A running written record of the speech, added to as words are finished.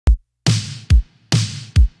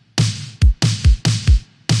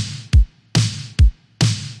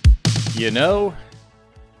You know,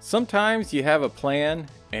 sometimes you have a plan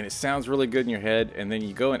and it sounds really good in your head, and then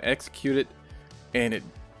you go and execute it, and it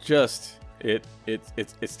just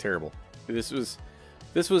it's terrible. This was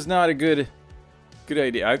not a good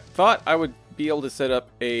idea. I thought I would be able to set up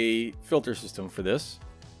a filter system for this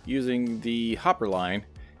using the hopper line,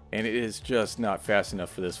 and it is just not fast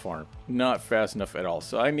enough for this farm. Not fast enough at all.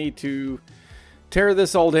 So I need to tear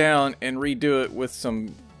this all down and redo it with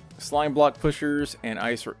some slime block pushers and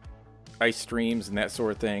ice streams and that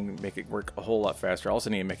sort of thing. Make it work a whole lot faster. I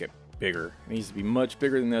also need to make it bigger. It needs to be much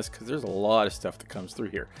bigger than this because there's a lot of stuff that comes through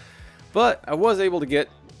here. But I was able to get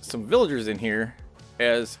some villagers in here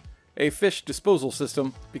as a fish disposal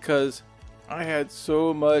system because I had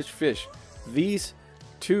so much fish. These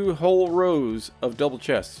 2 whole rows of double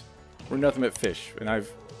chests were nothing but fish, and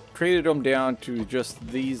I've traded them down to just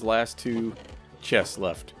these last 2 chests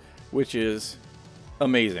left, which is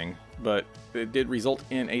amazing. But it did result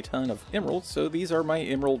in a ton of emeralds, so these are my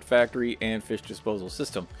emerald factory and fish disposal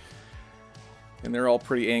system. And they're all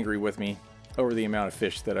pretty angry with me over the amount of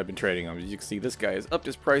fish that I've been trading them. As you can see, this guy has upped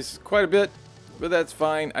his price quite a bit, but that's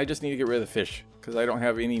fine. I just need to get rid of the fish because I don't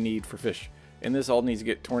have any need for fish. And this all needs to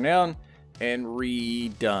get torn down and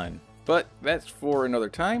redone. But that's for another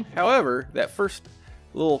time. However, that first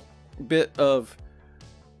little bit of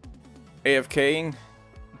AFKing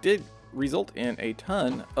did result in a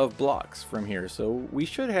ton of blocks from here. So we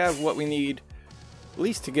should have what we need at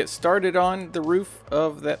least to get started on the roof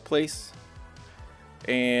of that place.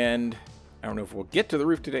 And I don't know if we'll get to the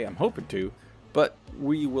roof today. I'm hoping to, but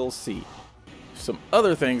we will see. Some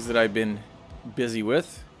other things that I've been busy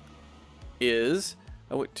with is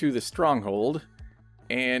I went to the stronghold,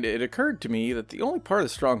 and it occurred to me that the only part of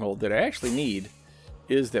the stronghold that I actually need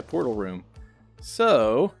is that portal room.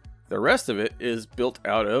 So the rest of it is built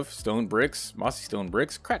out of stone bricks, mossy stone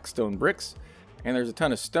bricks, cracked stone bricks, and there's a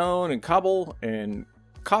ton of stone and cobble and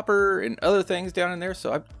copper and other things down in there.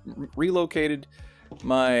 So I've relocated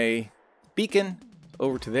my beacon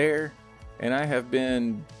over to there, and I have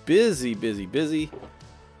been busy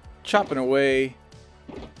chopping away,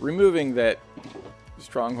 removing that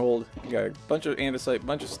stronghold. Got a bunch of andesite,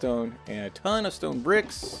 bunch of stone, and a ton of stone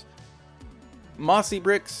bricks, mossy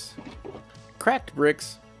bricks, cracked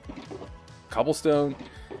bricks, cobblestone,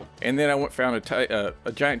 and then I found a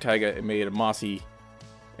giant taiga and made a mossy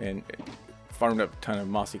and farmed up a ton of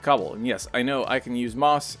mossy cobble. And yes, I know I can use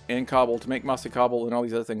moss and cobble to make mossy cobble and all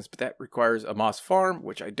these other things, but that requires a moss farm,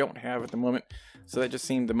 which I don't have at the moment. So that just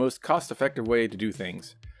seemed the most cost-effective way to do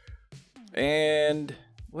things. And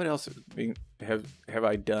what else have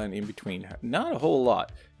I done in between? Not a whole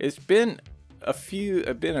lot. It's been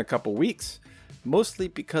a couple weeks, mostly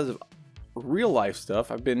because of real life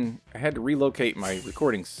stuff. I had to relocate my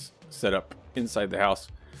recording setup inside the house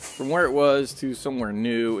from where it was to somewhere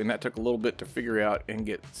new, and that took a little bit to figure out and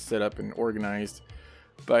get set up and organized.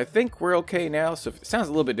 But I think we're okay now, so if it sounds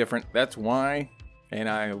a little bit different, that's why, and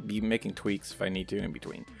I'll be making tweaks if I need to in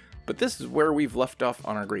between. But this is where we've left off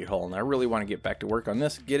on our Great Hall, and I really want to get back to work on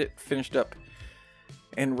this, get it finished up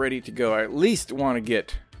and ready to go. I at least want to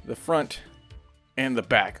get the front and the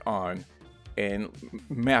back on and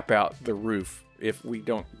map out the roof if we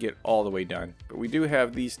don't get all the way done. But we do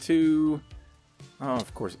have these 2. Oh,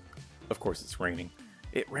 of course it's raining.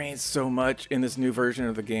 It rains so much in this new version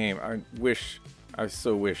of the game. I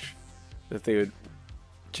so wish that they would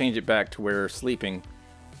change it back to where sleeping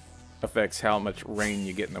affects how much rain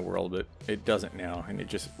you get in the world, but it doesn't now, and it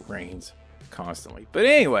just rains constantly. But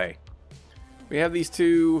anyway, we have these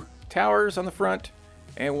 2 towers on the front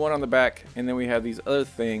and 1 on the back, and then we have these other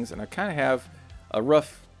things, and I kind of have a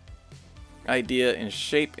rough idea and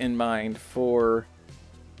shape in mind for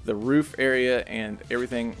the roof area and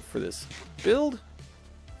everything for this build.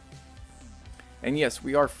 And yes,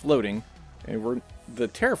 we are floating, and the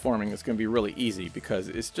terraforming is going to be really easy because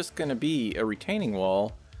it's just going to be a retaining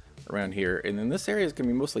wall around here, and then this area is going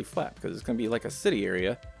to be mostly flat because it's going to be like a city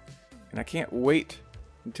area. And I can't wait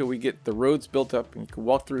until we get the roads built up and you can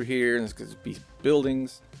walk through here, and there's going to be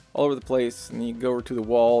buildings all over the place, and then you go over to the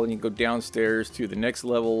wall and you go downstairs to the next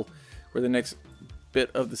level where the next bit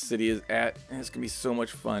of the city is at, and it's gonna be so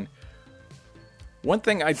much fun. One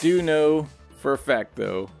thing I do know for a fact,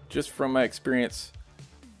 though, just from my experience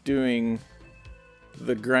doing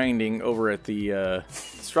the grinding over at the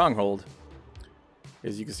stronghold,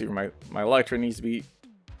 as you can see, my elytra needs to be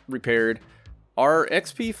repaired. Our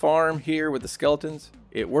XP farm here with the skeletons,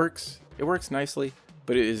 it works nicely,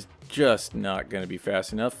 but it is just not going to be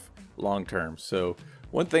fast enough long term. So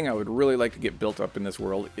one thing I would really like to get built up in this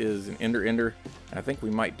world is an ender. I think we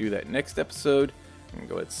might do that next episode. I'm gonna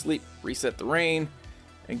go ahead and sleep, reset the rain,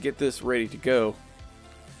 and get this ready to go.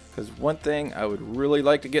 because one thing I would really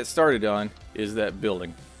like to get started on is that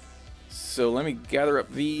building. So let me gather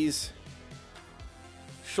up these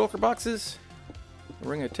shulker boxes.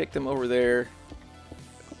 We're going to take them over there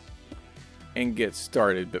and get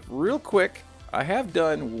started. But real quick, I have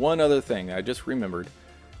done one other thing I just remembered.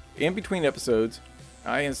 In between episodes,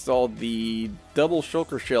 I installed the double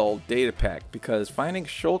shulker shell data pack because finding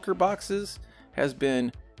shulker boxes has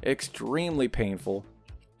been extremely painful.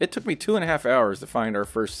 It took me 2.5 hours to find our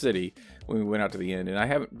first city when we went out to the end, and I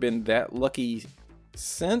haven't been that lucky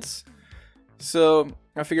since. So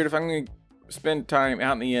I figured if I'm going to spend time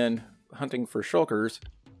out in the end hunting for shulkers,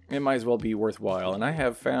 it might as well be worthwhile. And I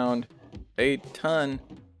have found a ton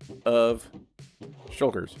of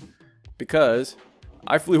shulkers because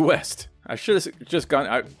I flew west. I should have just gone.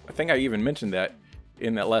 I think I even mentioned that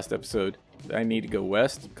in that last episode. I need to go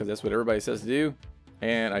west because that's what everybody says to do,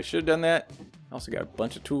 and I should have done that. I also got a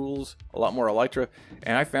bunch of tools, a lot more elytra,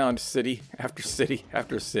 and I found city after city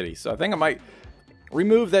after city. So I think I might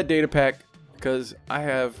remove that data pack because I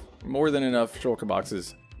have more than enough shulker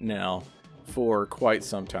boxes now for quite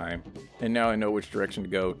some time, and now I know which direction to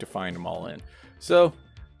go to find them all in. So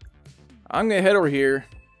I'm gonna head over here,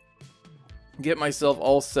 get myself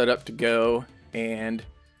all set up to go, and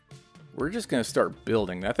we're just gonna start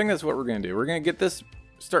building. I think that's what we're gonna do. We're gonna get this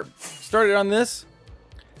started on this.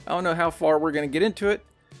 I don't know how far we're gonna get into it,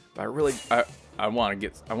 but I want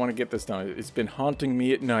to get this done. It's been haunting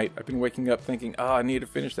me at night. I've been waking up thinking, oh, I need to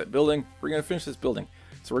finish that building. We're gonna finish this building,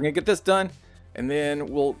 so we're gonna get this done, and then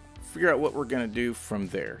we'll figure out what we're gonna do from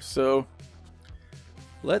there. So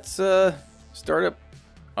let's start up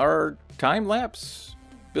our time lapse,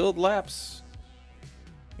 build lapse,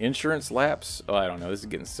 insurance lapse. Oh, I don't know. This is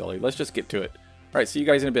getting silly. Let's just get to it. All right, see you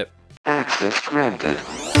guys in a bit. Access granted.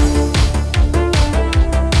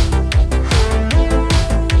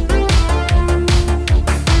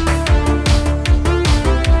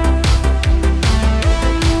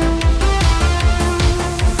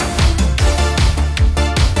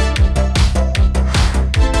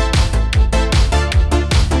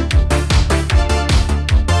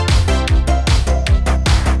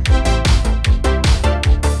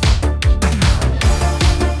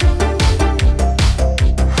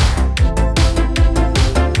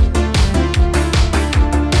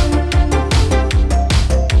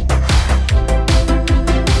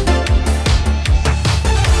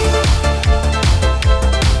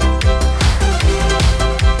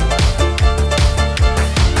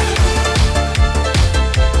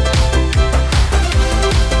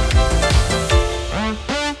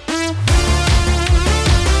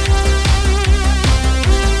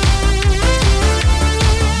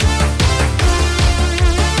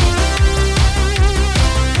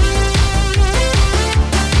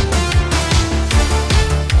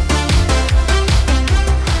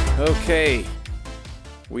 Okay,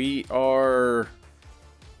 we are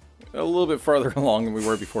a little bit farther along than we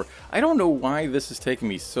were before. I don't know why this is taking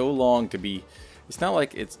me so long to be... It's not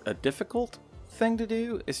like it's a difficult thing to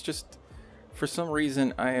do. It's just, for some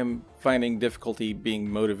reason, I am finding difficulty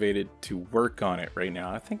being motivated to work on it right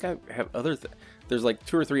now. I think I have other... There's like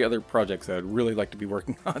 2 or 3 other projects that I'd really like to be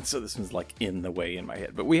working on, so this one's like in the way in my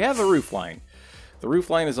head. But we have the roof line. The roof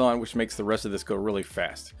line is on, which makes the rest of this go really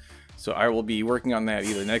fast. So I will be working on that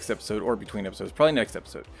either next episode or between episodes, probably next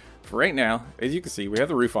episode. For right now, as you can see, we have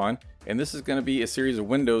the roof on, and this is going to be a series of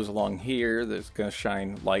windows along here that's going to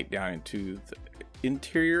shine light down into the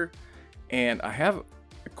interior. And I have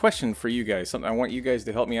a question for you guys, something I want you guys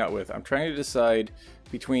to help me out with. I'm trying to decide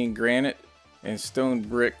between granite and stone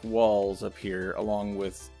brick walls up here, along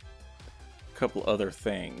with a couple other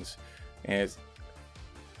things. And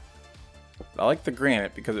I like the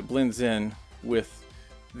granite because it blends in with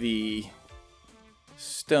the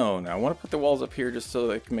stone. I want to put the walls up here just so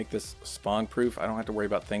that I can make this spawn proof. I don't have to worry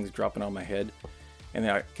about things dropping on my head. And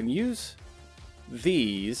then I can use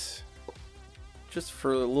these just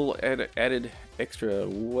for a little added extra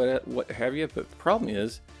what have you. But the problem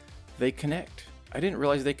is they connect. I didn't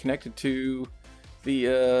realize they connected to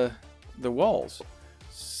the walls.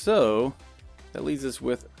 So that leaves us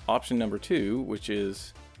with option number 2, which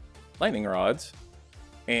is lightning rods.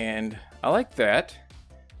 And I like that.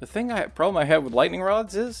 The problem I have with lightning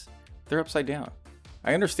rods is they're upside down.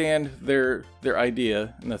 I understand their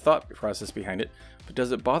idea and the thought process behind it, but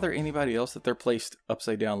does it bother anybody else that they're placed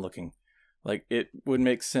upside down looking? Like, it would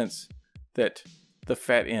make sense that the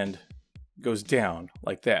fat end goes down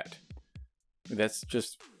like that. That's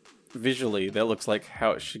just visually, that looks like how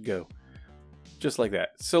it should go. Just like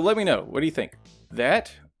that. So let me know, what do you think?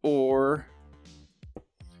 That or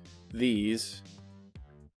these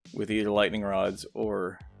with either lightning rods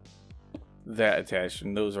or that attached,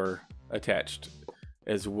 and those are attached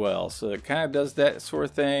as well. So it kind of does that sort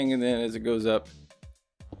of thing, and then as it goes up,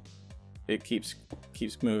 it keeps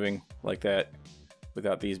moving like that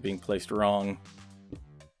without these being placed wrong.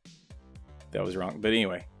 That was wrong, but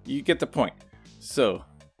anyway, you get the point. So,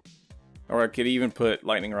 or I could even put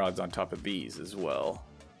lightning rods on top of these as well,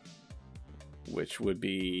 which would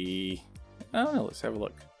be, I don't know, let's have a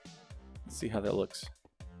look. Let's see how that looks.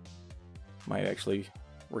 Might actually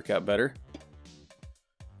work out better.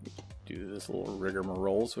 Do this little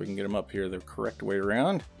rigmarole so we can get them up here the correct way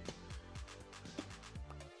around.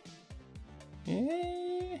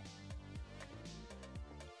 Yeah.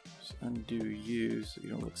 Just undo you so you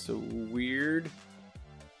don't look so weird.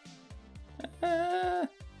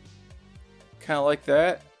 Kind of like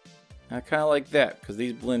that. I kind of like that because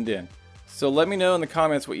these blend in. So let me know in the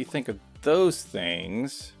comments what you think of those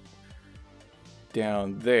things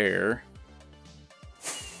down there.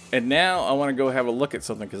 And now I want to go have a look at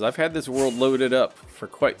something because I've had this world loaded up for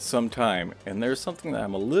quite some time, and there's something that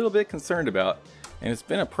I'm a little bit concerned about, and it's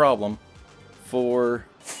been a problem for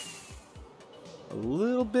a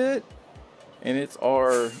little bit, and it's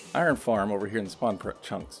our iron farm over here in the spawn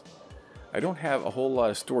chunks. I don't have a whole lot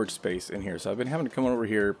of storage space in here, so I've been having to come over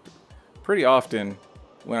here pretty often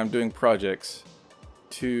when I'm doing projects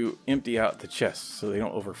to empty out the chests so they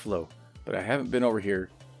don't overflow. But I haven't been over here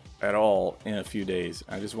at all in a few days.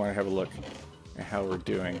 I just want to have a look at how we're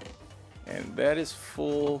doing. And that is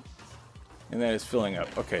full, and that is filling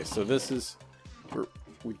up. Okay, so this is,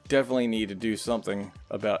 we definitely need to do something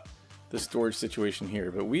about the storage situation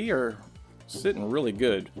here, but we are sitting really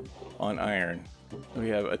good on iron. We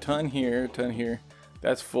have a ton here,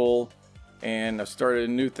 that's full, and I've started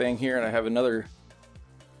a new thing here, and I have another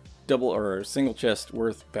double or single chest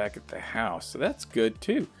worth back at the house, so that's good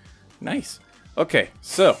too. Nice. Okay,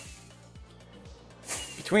 so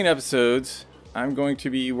between episodes, I'm going to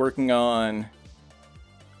be working on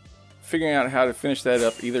figuring out how to finish that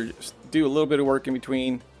up. Either just do a little bit of work in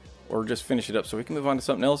between or just finish it up so we can move on to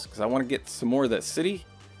something else, because I want to get some more of that city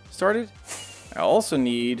started. I also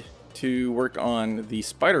need to work on the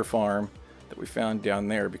spider farm that we found down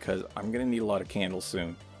there, because I'm going to need a lot of candles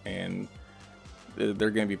soon, and they're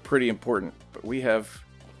going to be pretty important. But we have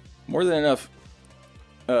more than enough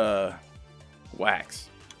wax.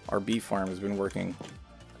 Our bee farm has been working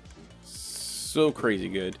so crazy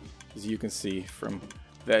good, as you can see from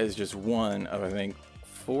that is just one of, I think,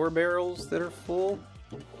 4 barrels that are full.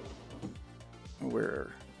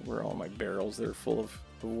 Where are all my barrels that are full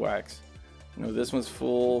of wax? You know, this one's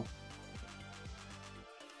full.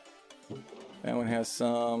 That one has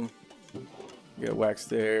some. We got wax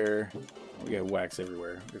there. We got wax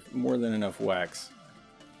everywhere. There's more than enough wax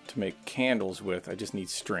to make candles with. I just need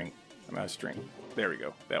string. I'm out of string. There we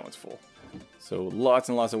go. That one's full. So lots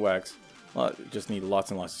and lots of wax. Just need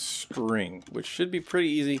lots and lots of string, which should be pretty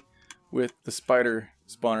easy with the spider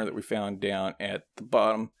spawner that we found down at the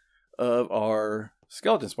bottom of our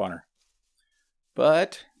skeleton spawner.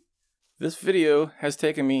 But this video has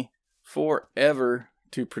taken me forever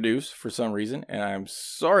to produce for some reason, and I'm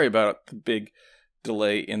sorry about the big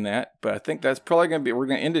delay in that, but I think that's probably going to be, we're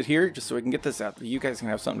going to end it here just so we can get this out. You guys can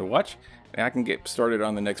have something to watch, and I can get started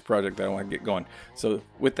on the next project that I want to get going. So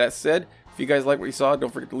with that said, if you guys like what you saw,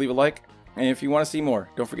 don't forget to leave a like, and if you want to see more,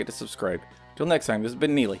 don't forget to subscribe. Till next time, this has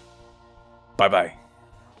been Neely. Bye-bye.